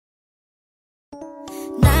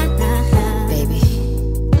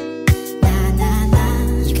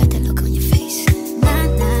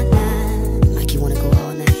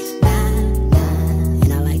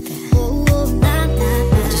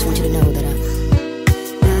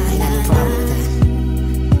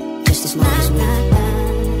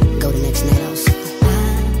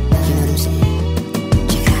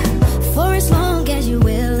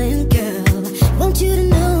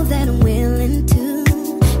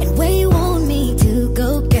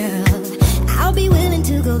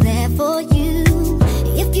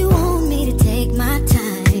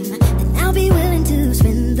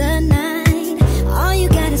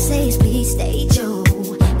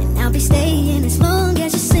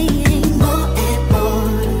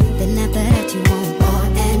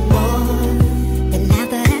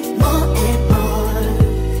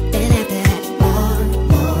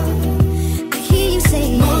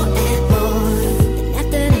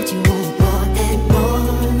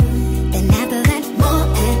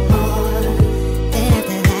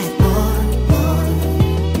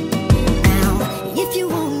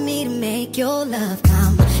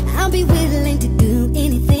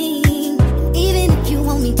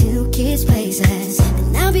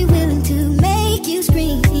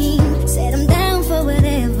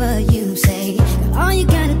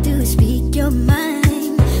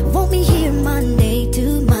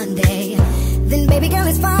girl,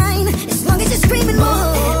 it's fine, as long as you're screaming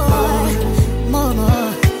more. More,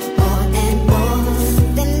 more, more and more.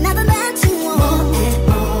 Then after that you want more and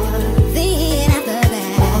more. Then after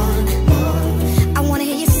that, more. I wanna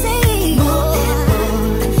hear you say more and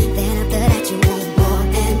more. Then after that you want more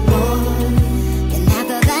and more. Then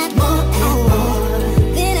after that more and more.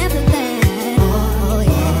 Then after that, oh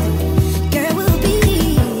yeah. Girl, we'll be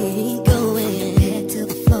going head to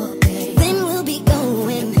the floor, babe. Then we'll be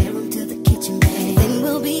going bedroom to the kitchen, babe. Then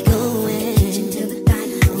we'll be going kitchen to the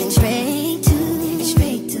dining room. Then straight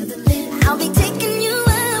to the living room. I'll be taking you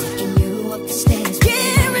up the stairs.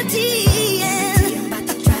 Guaranteeing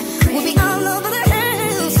we'll be all over the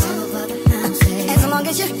house. As long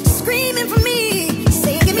as you're screaming from